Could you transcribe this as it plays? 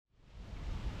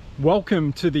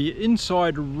Welcome to the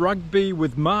Inside Rugby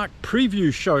with Mark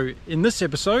preview show. In this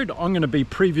episode, I'm going to be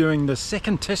previewing the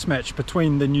second test match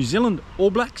between the New Zealand All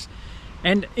Blacks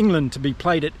and England to be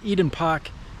played at Eden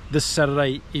Park this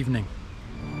Saturday evening.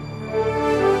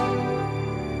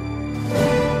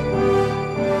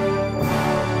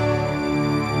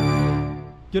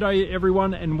 G'day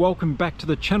everyone and welcome back to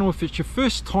the channel. If it's your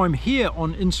first time here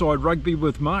on Inside Rugby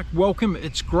with Mark, welcome.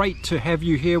 It's great to have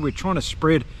you here. We're trying to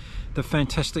spread the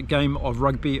fantastic game of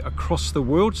rugby across the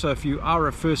world, so if you are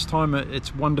a first timer,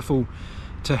 it's wonderful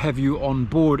to have you on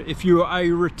board. If you are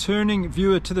a returning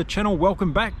viewer to the channel,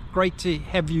 welcome back. Great to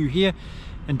have you here,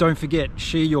 and don't forget,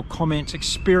 share your comments,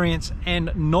 experience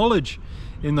and knowledge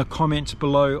in the comments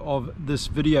below of this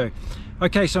video.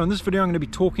 Okay, so in this video I'm going to be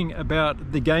talking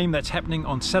about the game that's happening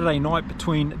on Saturday night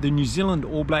between the New Zealand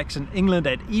All Blacks and England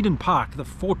at Eden Park, the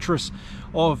fortress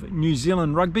of New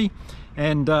Zealand rugby.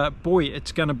 And boy,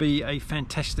 it's going to be a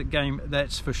fantastic game,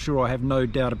 that's for sure. I have no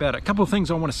doubt about it. A couple of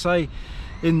things I want to say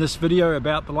in this video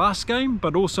about the last game,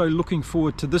 but also looking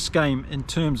forward to this game in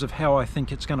terms of how I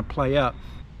think it's going to play out.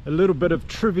 A little bit of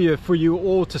trivia for you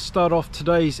all to start off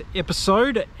today's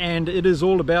episode, and it is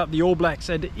all about the All Blacks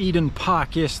at Eden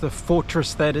Park. Yes, the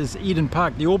fortress that is Eden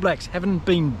Park. The All Blacks haven't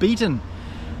been beaten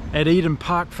at Eden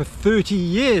Park for 30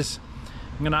 years.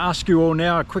 I'm going to ask you all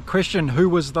now a quick question. Who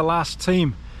was the last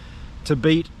team to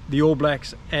beat the All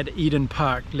Blacks at Eden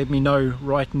Park? Let me know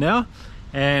right now,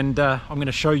 and I'm going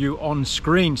to show you on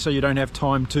screen so you don't have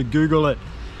time to Google it.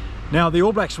 Now, the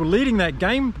All Blacks were leading that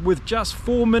game with just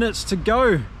 4 minutes to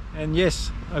go, and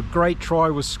yes, a great try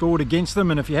was scored against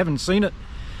them, and if you haven't seen it,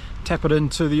 tap it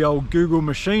into the old Google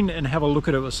machine and have a look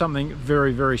at it. It was something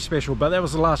very, very special. But that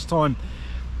was the last time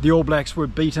the All Blacks were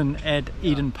beaten at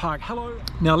Eden Park. Hello.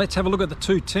 Now let's have a look at the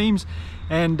two teams,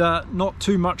 and not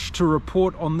too much to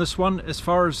report on this one. As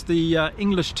far as the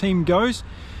English team goes,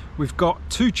 we've got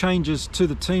two changes to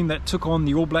the team that took on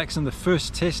the All Blacks in the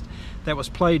first test that was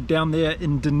played down there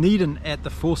in Dunedin at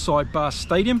the Forsyth Bar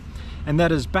Stadium, and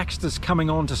that is Baxter's coming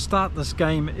on to start this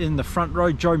game in the front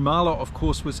row. Joe Marler, of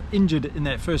course, was injured in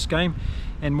that first game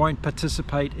and won't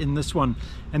participate in this one.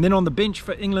 And then on the bench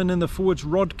for England in the forwards,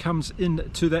 Rod comes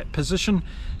into that position,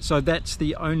 so that's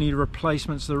the only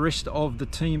replacements. The rest of the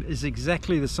team is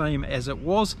exactly the same as it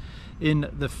was in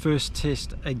the first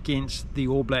test against the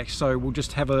All Blacks. So we'll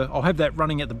just have I'll have that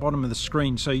running at the bottom of the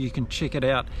screen so you can check it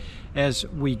out as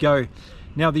we go.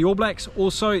 Now the All Blacks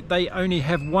also, they only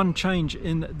have one change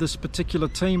in this particular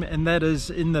team, and that is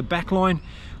in the back line.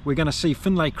 We're going to see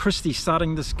Finlay Christie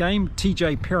starting this game.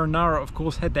 TJ Perenara, of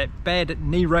course, had that bad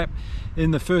knee wrap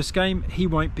in the first game. He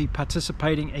won't be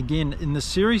participating again in this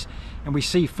series, and we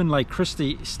see Finlay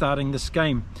Christie starting this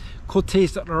game.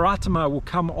 Cortez Ratama will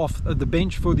come off the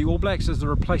bench for the All Blacks as the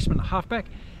replacement halfback,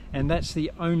 and that's the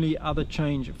only other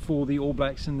change for the All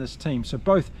Blacks in this team. So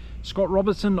both Scott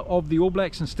Robertson of the All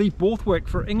Blacks and Steve Borthwick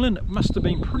for England must have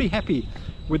been pretty happy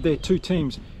with their two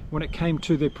teams when it came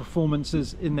to their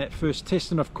performances in that first test.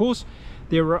 And of course,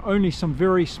 there were only some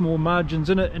very small margins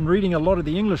in it, and reading a lot of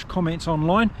the English comments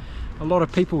online, a lot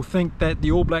of people think that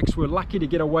the All Blacks were lucky to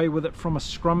get away with it from a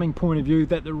scrumming point of view,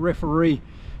 that the referee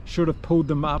should have pulled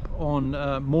them up on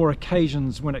more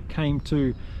occasions when it came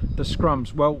to the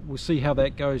scrums. Well, we'll see how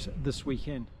that goes this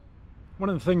weekend. One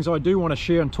of the things I do want to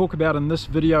share and talk about in this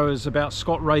video is about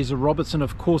Scott Razor Robertson.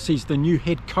 Of course, he's the new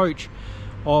head coach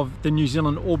of the New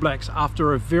Zealand All Blacks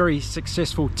after a very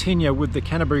successful tenure with the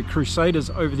Canterbury Crusaders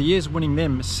over the years, winning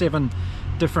them 7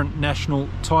 different national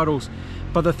titles.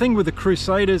 But the thing with the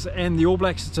Crusaders and the All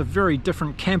Blacks, it's a very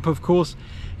different camp, of course,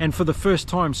 and for the first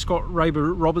time Scott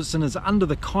Razor Robertson is under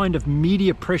the kind of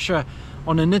media pressure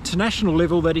on an international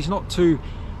level that he's not too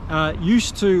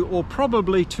used to, or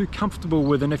probably too comfortable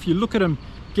with. And if you look at him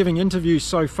giving interviews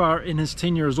so far in his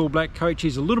tenure as All Black coach,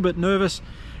 he's a little bit nervous,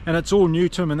 and it's all new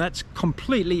to him, and that's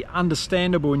completely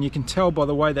understandable. And you can tell by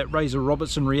the way that Razor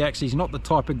Robertson reacts. He's not the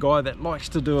type of guy that likes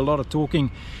to do a lot of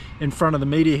talking in front of the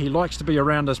media. He likes to be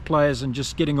around his players and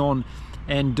just getting on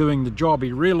and doing the job.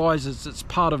 He realizes it's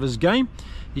part of his game.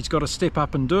 He's got to step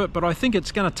up and do it, but I think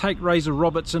it's going to take Razor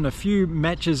Robertson a few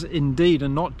matches indeed,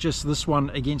 and not just this one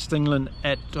against England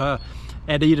at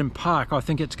Eden Park. I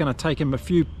think it's going to take him a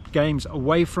few games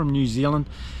away from New Zealand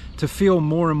to feel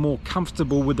more and more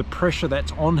comfortable with the pressure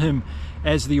that's on him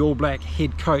as the All Black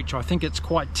head coach. I think it's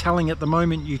quite telling at the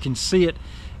moment. You can see it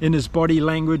in his body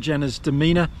language and his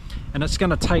demeanor, and it's going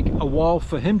to take a while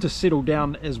for him to settle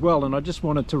down as well. And I just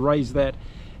wanted to raise that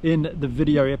in the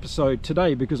video episode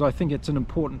today, because I think it's an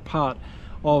important part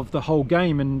of the whole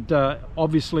game, and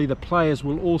obviously the players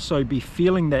will also be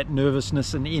feeling that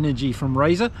nervousness and energy from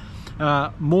Razor.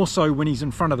 more so when he's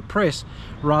in front of the press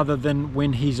rather than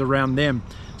when he's around them.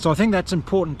 So I think that's an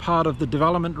important part of the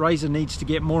development. Razor needs to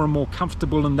get more and more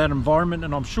comfortable in that environment,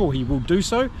 and I'm sure he will do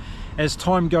so as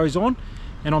time goes on.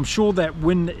 And I'm sure that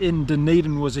win in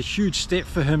Dunedin was a huge step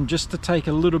for him, just to take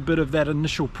a little bit of that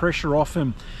initial pressure off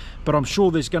him. But I'm sure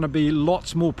there's going to be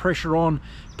lots more pressure on,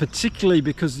 particularly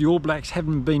because the All Blacks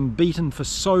haven't been beaten for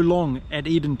so long at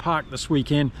Eden Park this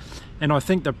weekend. And I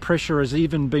think the pressure has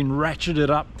even been ratcheted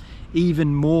up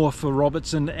even more for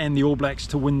Robertson and the All Blacks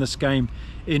to win this game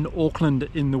in Auckland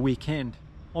in the weekend.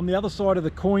 On the other side of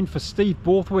the coin, for Steve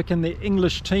Borthwick and the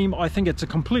English team, I think it's a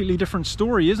completely different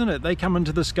story, isn't it? They come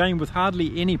into this game with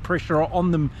hardly any pressure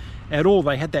on them at all.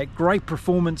 They had that great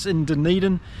performance in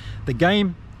Dunedin. The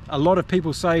game, a lot of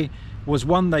people say, was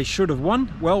one they should have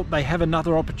won. Well, they have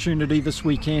another opportunity this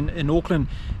weekend in Auckland,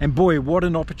 and boy, what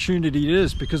an opportunity it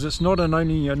is, because it's not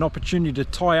only an opportunity to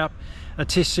tie up a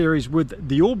test series with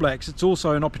the All Blacks, it's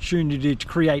also an opportunity to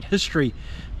create history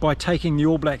by taking the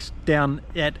All Blacks down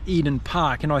at Eden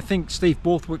Park. And I think Steve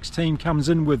Borthwick's team comes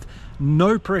in with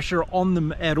no pressure on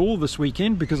them at all this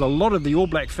weekend, because a lot of the All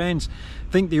Black fans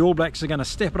think the All Blacks are going to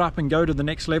step it up and go to the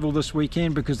next level this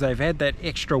weekend, because they've had that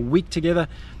extra week together.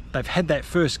 They've had that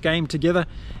first game together,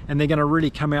 and they're going to really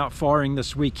come out firing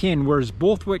this weekend. Whereas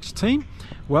Borthwick's team,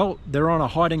 well, they're on a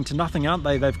hiding to nothing, aren't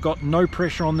they? They've got no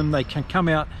pressure on them. They can come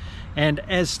out, and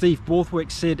as Steve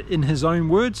Borthwick said in his own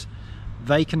words,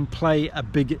 they can play a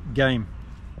big game.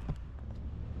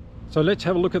 So let's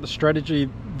have a look at the strategy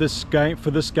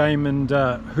for this game, and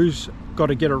who's got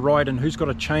to get it right and who's got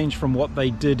to change from what they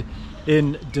did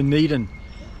in Dunedin.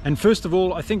 And first of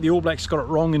all, I think the All Blacks got it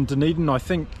wrong in Dunedin. I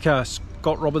think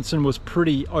Scott Robinson was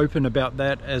pretty open about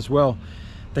that as well.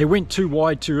 They went too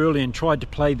wide too early and tried to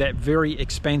play that very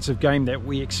expansive game that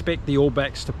we expect the All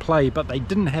Blacks to play, but they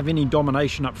didn't have any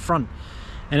domination up front,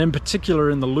 and in particular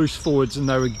in the loose forwards, and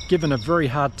they were given a very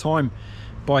hard time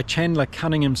by Chandler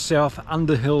Cunningham South,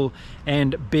 Underhill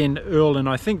and Ben Earl. And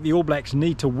I think the All Blacks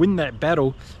need to win that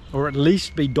battle, or at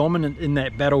least be dominant in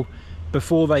that battle,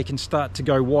 before they can start to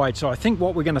go wide. So I think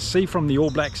what we're going to see from the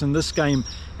All Blacks in this game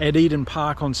at Eden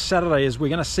Park on Saturday is we're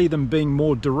going to see them being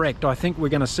more direct. I think we're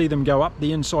going to see them go up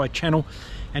the inside channel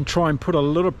and try and put a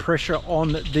little pressure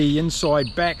on the inside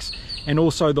backs and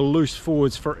also the loose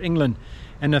forwards for England.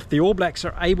 And if the All Blacks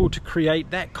are able to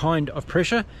create that kind of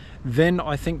pressure, then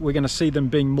I think we're going to see them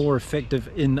being more effective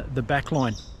in the back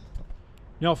line.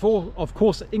 Now, of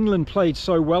course, England played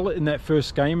so well in that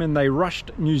first game, and they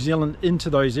rushed New Zealand into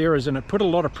those areas, and it put a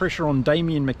lot of pressure on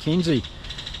Damian McKenzie.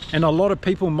 And a lot of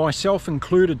people, myself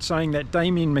included, saying that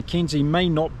Damian McKenzie may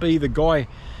not be the guy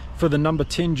for the number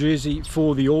 10 jersey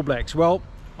for the All Blacks. Well,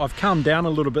 I've calmed down a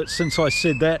little bit since I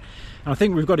said that, and I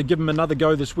think we've got to give him another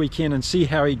go this weekend and see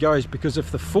how he goes, because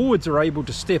if the forwards are able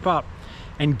to step up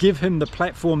and give him the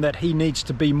platform that he needs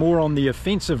to be more on the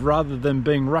offensive rather than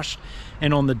being rushed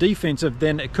and on the defensive,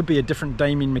 then it could be a different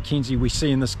Damian McKenzie we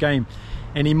see in this game,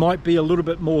 and he might be a little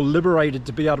bit more liberated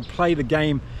to be able to play the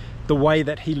game the way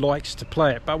that he likes to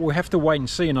play it. But we'll have to wait and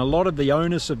see, and a lot of the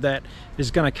onus of that is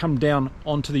going to come down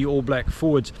onto the All Black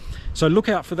forwards. So look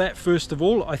out for that. First of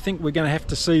all, I think we're going to have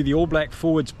to see the All Black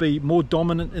forwards be more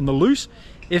dominant in the loose,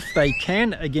 if they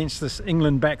can, against this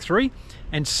England back three,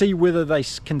 and see whether they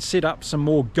can set up some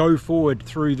more go forward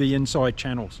through the inside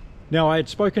channels. Now, I had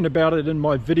spoken about it in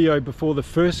my video before the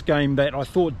first game that I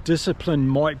thought discipline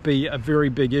might be a very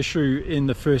big issue in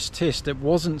the first test. It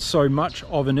wasn't so much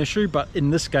of an issue, but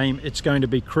in this game it's going to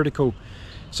be critical.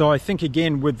 So I think,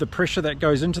 again, with the pressure that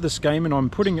goes into this game, and I'm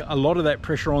putting a lot of that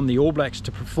pressure on the All Blacks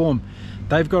to perform,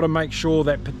 they've got to make sure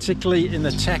that, particularly in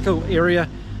the tackle area,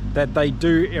 that they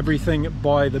do everything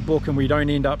by the book and we don't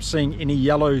end up seeing any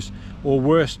yellows or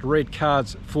worst red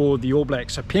cards for the All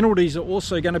Blacks. So penalties are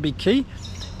also going to be key,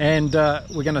 and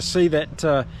we're going to see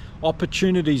that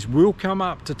opportunities will come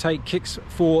up to take kicks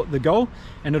for the goal,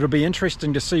 and it'll be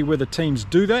interesting to see whether teams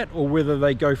do that or whether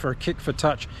they go for a kick for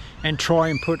touch and try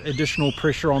and put additional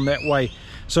pressure on that way.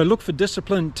 So look for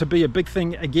discipline to be a big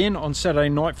thing again on Saturday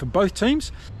night for both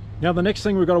teams. Now, the next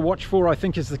thing we've got to watch for, I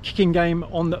think, is the kicking game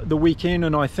on the weekend,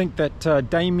 and I think that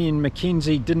Damian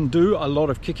McKenzie didn't do a lot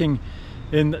of kicking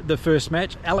in the first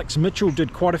match. Alex Mitchell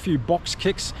did quite a few box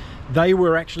kicks. They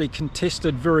were actually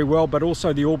contested very well, but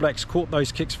also the All Blacks caught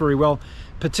those kicks very well,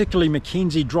 particularly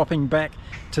McKenzie dropping back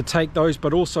to take those,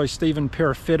 but also Stephen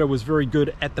Perifetta was very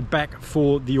good at the back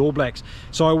for the All Blacks.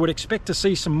 So I would expect to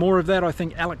see some more of that. I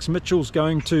think Alex Mitchell's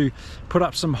going to put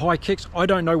up some high kicks. I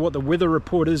don't know what the weather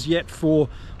report is yet for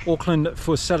Auckland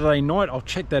for Saturday night. I'll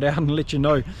check that out and let you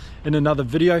know in another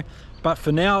video. But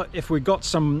for now, if we've got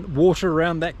some water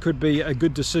around, that could be a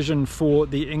good decision for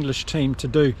the English team to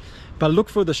do. But look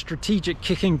for the strategic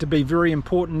kicking to be very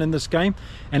important in this game,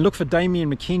 and look for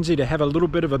Damian McKenzie to have a little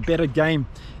bit of a better game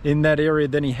in that area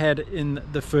than he had in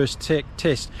the first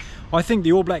test. I think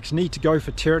the All Blacks need to go for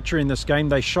territory in this game.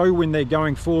 They show when they're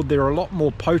going forward they're a lot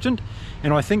more potent,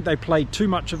 and I think they played too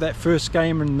much of that first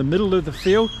game in the middle of the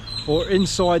field or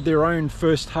inside their own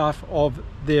first half of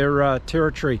their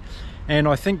territory. And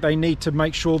I think they need to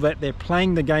make sure that they're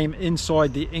playing the game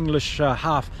inside the English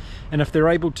half. And if they're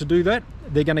able to do that,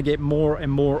 they're going to get more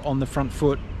and more on the front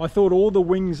foot. I thought all the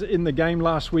wings in the game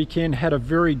last weekend had a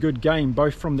very good game,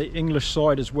 both from the English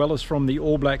side as well as from the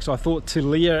All Blacks. I thought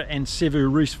Talia and Sevu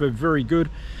Reece were very good,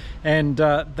 and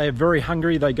they're very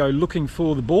hungry. They go looking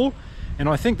for the ball. And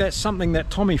I think that's something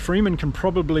that Tommy Freeman can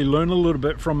probably learn a little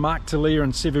bit from Mark Talia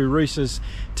and Sevu Reece, is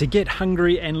to get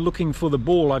hungry and looking for the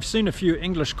ball. I've seen a few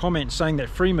English comments saying that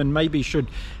Freeman maybe should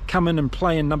come in and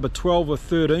play in number 12 or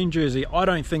 13 jersey. I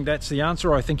don't think that's the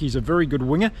answer. I think he's a very good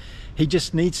winger. He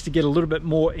just needs to get a little bit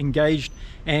more engaged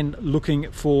and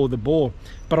looking for the ball.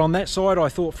 But on that side, I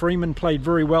thought Freeman played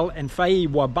very well, and Fei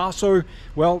Wabaso,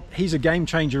 well, he's a game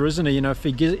changer, isn't he? You know,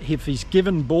 if he's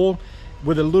given ball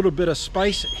with a little bit of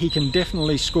space, he can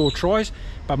definitely score tries,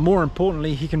 but more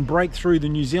importantly, he can break through the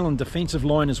New Zealand defensive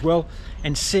line as well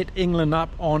and set England up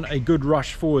on a good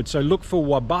rush forward. So look for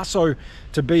Wabaso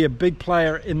to be a big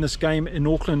player in this game in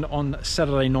Auckland on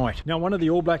Saturday night. Now, one of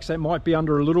the All Blacks that might be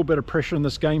under a little bit of pressure in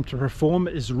this game to perform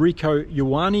is Rieko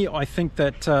Ioane. I think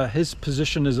that his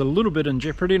position is a little bit in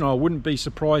jeopardy, and I wouldn't be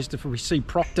surprised if we see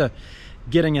Proctor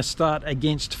getting a start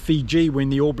against Fiji when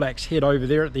the All Blacks head over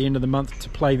there at the end of the month to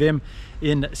play them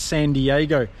in San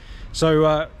Diego.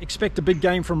 So expect a big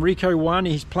game from Rieko Ioane.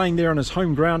 He's playing there on his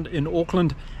home ground in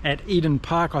Auckland at Eden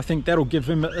Park. I think that'll give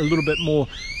him a little bit more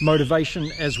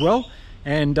motivation as well.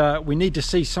 And we need to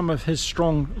see some of his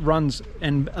strong runs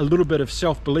and a little bit of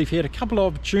self-belief. He had a couple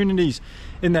of opportunities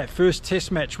in that first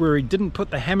test match where he didn't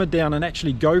put the hammer down and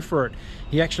actually go for it.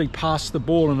 He actually passed the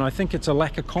ball, and I think it's a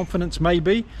lack of confidence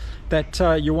maybe that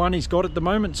Ioane's got at the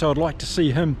moment. So I'd like to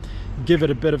see him give it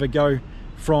a bit of a go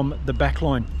from the back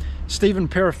line. Stephen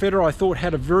Perifetta, I thought,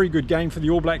 had a very good game for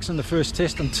the All Blacks in the first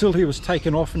test until he was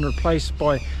taken off and replaced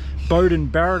by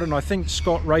Beauden Barrett, and I think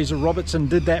Scott Razor-Robertson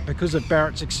did that because of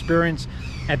Barrett's experience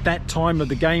at that time of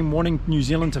the game, wanting New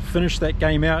Zealand to finish that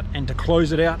game out and to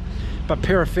close it out. But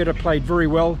Perifetta played very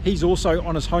well. He's also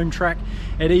on his home track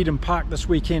at Eden Park this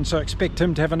weekend, so expect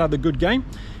him to have another good game,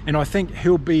 and I think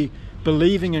he'll be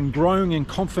believing and growing in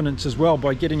confidence as well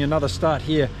by getting another start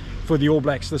here for the All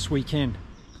Blacks this weekend.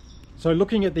 So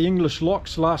looking at the English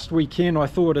locks last weekend, I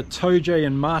thought Itoje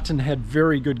and Martin had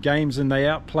very good games, and they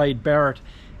outplayed Barrett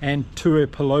and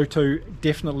Tuipulotu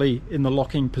definitely in the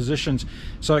locking positions.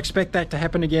 So expect that to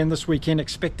happen again this weekend.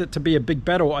 Expect it to be a big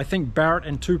battle. I think Barrett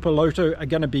and Tuipulotu are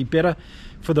going to be better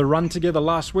for the run together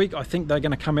last week. I think they're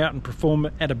going to come out and perform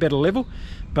at a better level.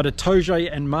 But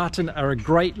Itoje and Martin are a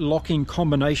great locking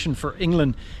combination for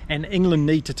England, and England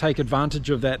need to take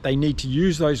advantage of that. They need to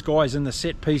use those guys in the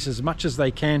set piece as much as they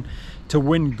can to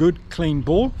win good, clean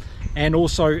ball, and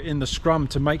also in the scrum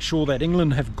to make sure that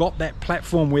England have got that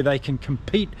platform where they can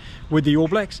compete with the All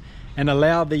Blacks and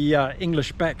allow the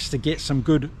English backs to get some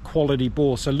good quality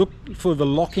ball. So look for the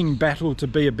locking battle to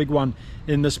be a big one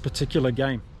in this particular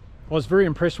game. I was very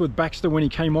impressed with Baxter when he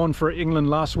came on for England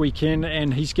last weekend,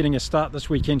 and he's getting a start this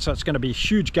weekend, so it's going to be a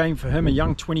huge game for him, a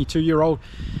young 22-year-old,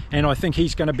 and I think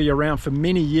he's going to be around for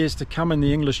many years to come in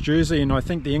the English jersey, and I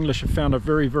think the English have found a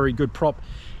very, very good prop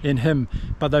in him.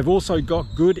 But they've also got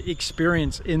good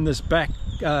experience in this pack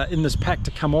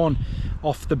to come on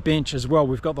off the bench as well.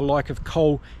 We've got the like of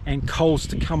Cole and Coles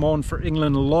to come on for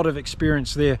England, a lot of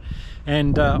experience there,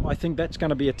 and I think that's going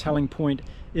to be a telling point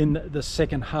in the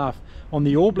second half. On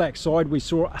the All Black side, we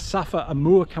saw Asafa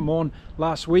Amua come on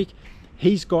last week.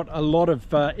 He's got a lot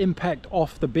of impact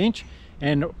off the bench,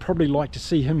 and probably like to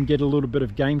see him get a little bit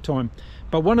of game time.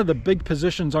 But one of the big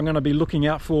positions I'm going to be looking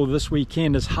out for this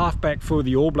weekend is halfback for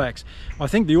the All Blacks. I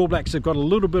think the All Blacks have got a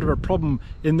little bit of a problem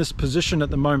in this position at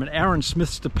the moment. Aaron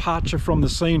Smith's departure from the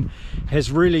scene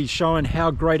has really shown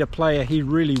how great a player he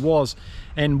really was.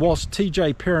 And whilst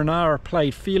TJ Perenara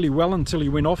played fairly well until he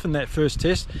went off in that first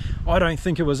test, I don't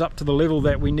think it was up to the level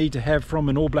that we need to have from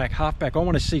an All Black halfback. I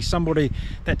want to see somebody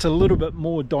that's a little bit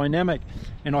more dynamic,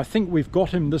 and I think we've got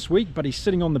him this week, but he's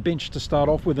sitting on the bench to start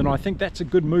off with, and I think that's a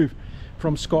good move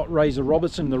from Scott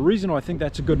Razor-Robertson. The reason I think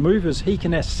that's a good move is he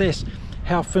can assess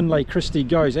how Finlay Christie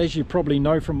goes. As you probably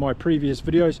know from my previous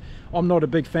videos, I'm not a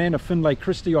big fan of Finlay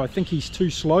Christie. I think he's too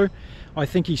slow. I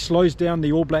think he slows down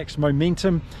the All Blacks'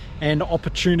 momentum and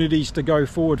opportunities to go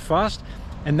forward fast.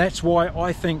 and that's why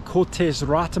I think Cortez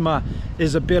Ratama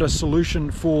is a better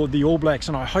solution for the All Blacks,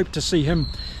 and I hope to see him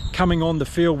coming on the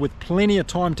field with plenty of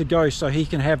time to go so he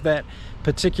can have that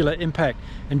particular impact.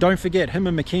 And don't forget, him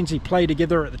and Mackenzie play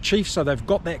together at the Chiefs, so they've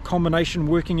got that combination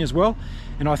working as well,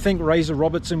 and I think Razor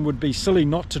Robertson would be silly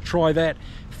not to try that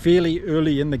fairly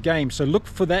early in the game. So look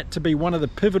for that to be one of the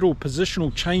pivotal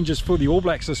positional changes for the All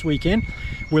Blacks this weekend.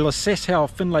 We'll assess how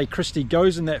Finlay Christie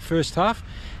goes in that first half,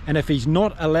 and if he's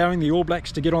not allowing the All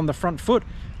Blacks to get on the front foot,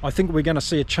 I think we're going to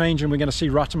see a change and we're going to see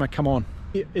Ratama come on.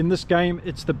 In this game,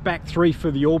 it's the back three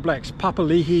for the All Blacks: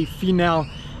 Papali'i,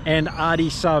 Finau and Ardie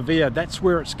Savea. That's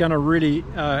where it's going to really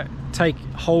take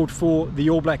hold for the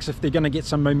All Blacks if they're going to get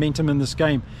some momentum in this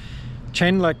game.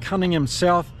 Chandler Cunningham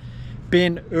South,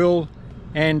 Ben Earl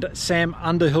and Sam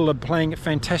Underhill are playing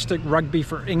fantastic rugby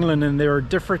for England, and they're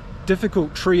a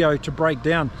difficult trio to break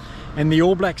down, and the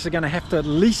All Blacks are going to have to at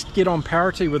least get on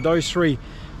parity with those three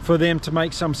for them to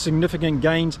make some significant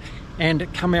gains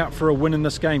and come out for a win in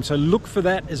this game. So look for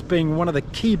that as being one of the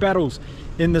key battles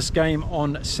in this game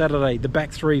on Saturday, the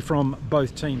back three from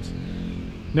both teams.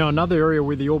 Now, another area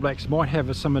where the All Blacks might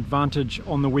have some advantage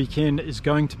on the weekend is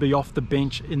going to be off the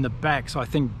bench in the backs. I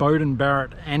think Beauden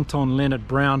Barrett, Anton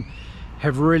Leonard-Brown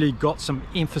have really got some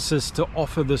emphasis to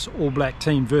offer this All Black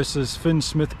team versus Finn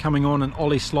Smith coming on and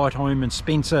Ollie Slightholme and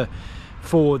Spencer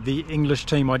for the English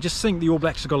team. I just think the All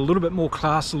Blacks have got a little bit more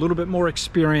class, a little bit more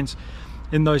experience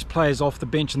in those players off the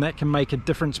bench, and that can make a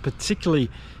difference, particularly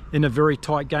in a very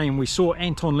tight game. We saw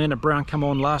Anton Leonard-Brown come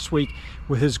on last week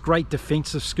with his great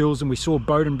defensive skills, and we saw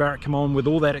Beauden Barrett come on with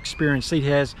all that experience he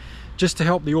has just to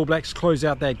help the All Blacks close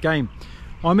out that game.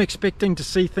 I'm expecting to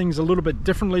see things a little bit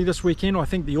differently this weekend. I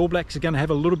think the All Blacks are going to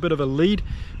have a little bit of a lead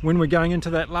when we're going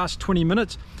into that last 20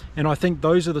 minutes, and I think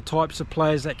those are the types of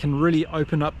players that can really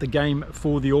open up the game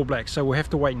for the All Blacks, so we'll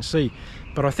have to wait and see.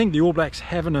 But I think the All Blacks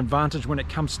have an advantage when it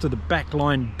comes to the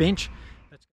backline bench.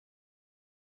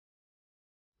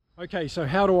 Okay, so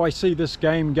how do I see this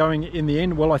game going in the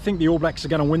end? Well, I think the All Blacks are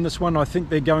going to win this one. I think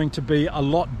they're going to be a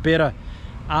lot better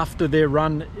after their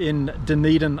run in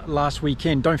Dunedin last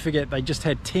weekend. Don't forget, they just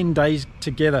had 10 days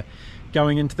together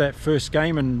going into that first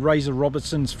game, and Razor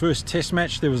Robertson's first test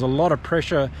match. There was a lot of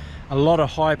pressure, a lot of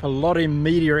hype, a lot of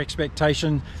media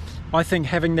expectation. I think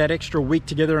having that extra week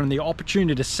together and the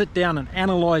opportunity to sit down and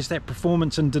analyse that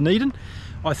performance in Dunedin,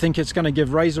 I think it's going to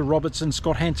give Razor Robertson,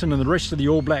 Scott Hanson and the rest of the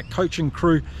All Black coaching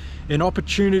crew an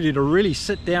opportunity to really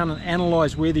sit down and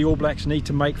analyse where the All Blacks need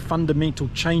to make fundamental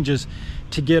changes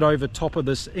to get over top of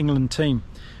this England team.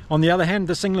 On the other hand,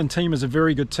 this England team is a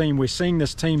very good team. We're seeing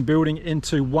this team building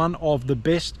into one of the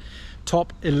best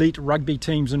top elite rugby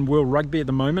teams in world rugby at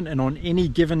the moment, and on any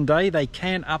given day they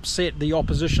can upset the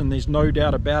opposition, there's no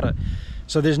doubt about it.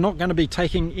 So there's not going to be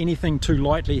taking anything too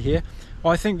lightly here.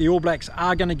 I think the All Blacks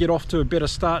are going to get off to a better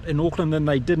start in Auckland than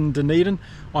they did in Dunedin.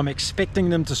 I'm expecting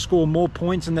them to score more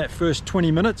points in that first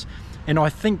 20 minutes, and I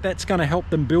think that's going to help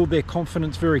them build their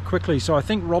confidence very quickly. So I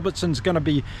think Robertson's going to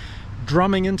be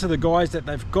drumming into the guys that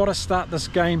they've got to start this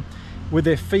game with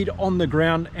their feet on the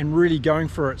ground and really going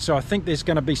for it. So I think there's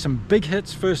going to be some big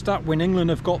hits first up when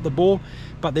England have got the ball,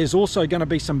 but there's also going to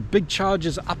be some big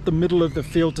charges up the middle of the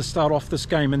field to start off this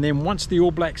game. And then once the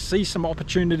All Blacks see some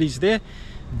opportunities there,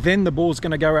 then the ball's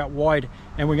going to go out wide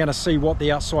and we're going to see what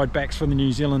the outside backs for the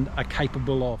New Zealand are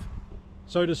capable of.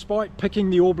 So despite picking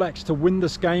the All Blacks to win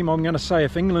this game, I'm going to say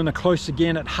if England are close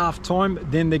again at half time,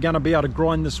 then they're going to be able to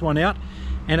grind this one out,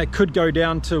 and it could go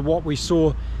down to what we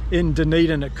saw in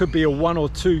Dunedin. It could be a 1 or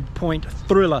 2 point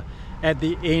thriller at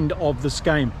the end of this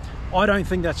game. I don't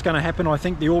think that's going to happen. I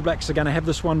think the All Blacks are going to have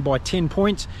this one by 10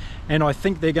 points, and I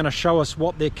think they're going to show us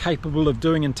what they're capable of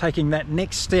doing and taking that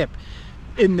next step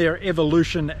in their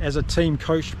evolution as a team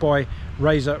coached by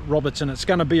Razor Robertson. It's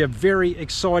going to be a very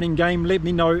exciting game. Let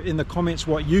me know in the comments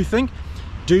what you think.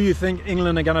 Do you think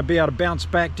England are going to be able to bounce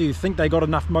back? Do you think they got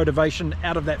enough motivation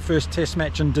out of that first test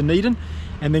match in Dunedin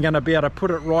and they're going to be able to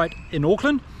put it right in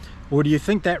Auckland? Or do you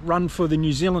think that run for the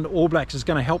New Zealand All Blacks is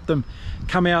going to help them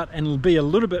come out and be a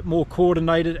little bit more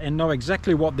coordinated and know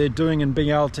exactly what they're doing and being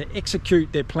able to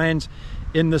execute their plans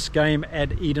in this game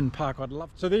at Eden Park? I'd love.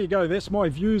 So there you go, that's my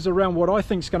views around what I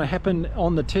think is going to happen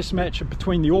on the test match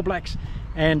between the All Blacks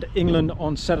and England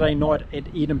on Saturday night at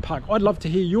Eden Park. I'd love to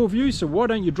hear your views, so why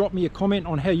don't you drop me a comment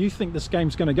on how you think this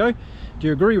game's going to go. Do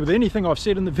you agree with anything I've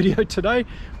said in the video today,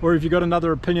 or have you got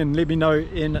another opinion? Let me know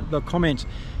in the comments.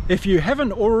 If you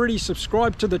haven't already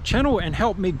subscribed to the channel and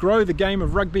helped me grow the game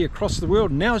of rugby across the world,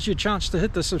 now's your chance to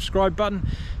hit the subscribe button.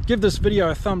 Give this video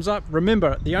a thumbs up.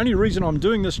 Remember, the only reason I'm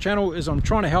doing this channel is I'm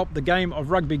trying to help the game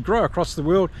of rugby grow across the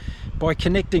world by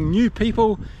connecting new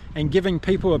people and giving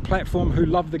people a platform who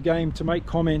love the game to make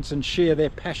comments and share their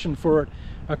passion for it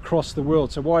across the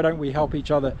world. So why don't we help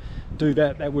each other do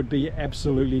that? That would be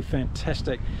absolutely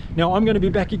fantastic. Now, I'm going to be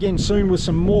back again soon with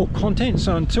some more content,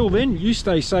 so until then, you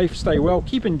stay safe, stay well,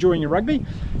 keep enjoying your rugby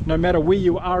no matter where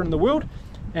you are in the world,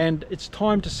 and it's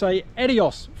time to say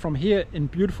adios from here in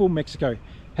beautiful Mexico.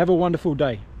 Have a wonderful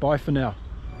day. Bye for now.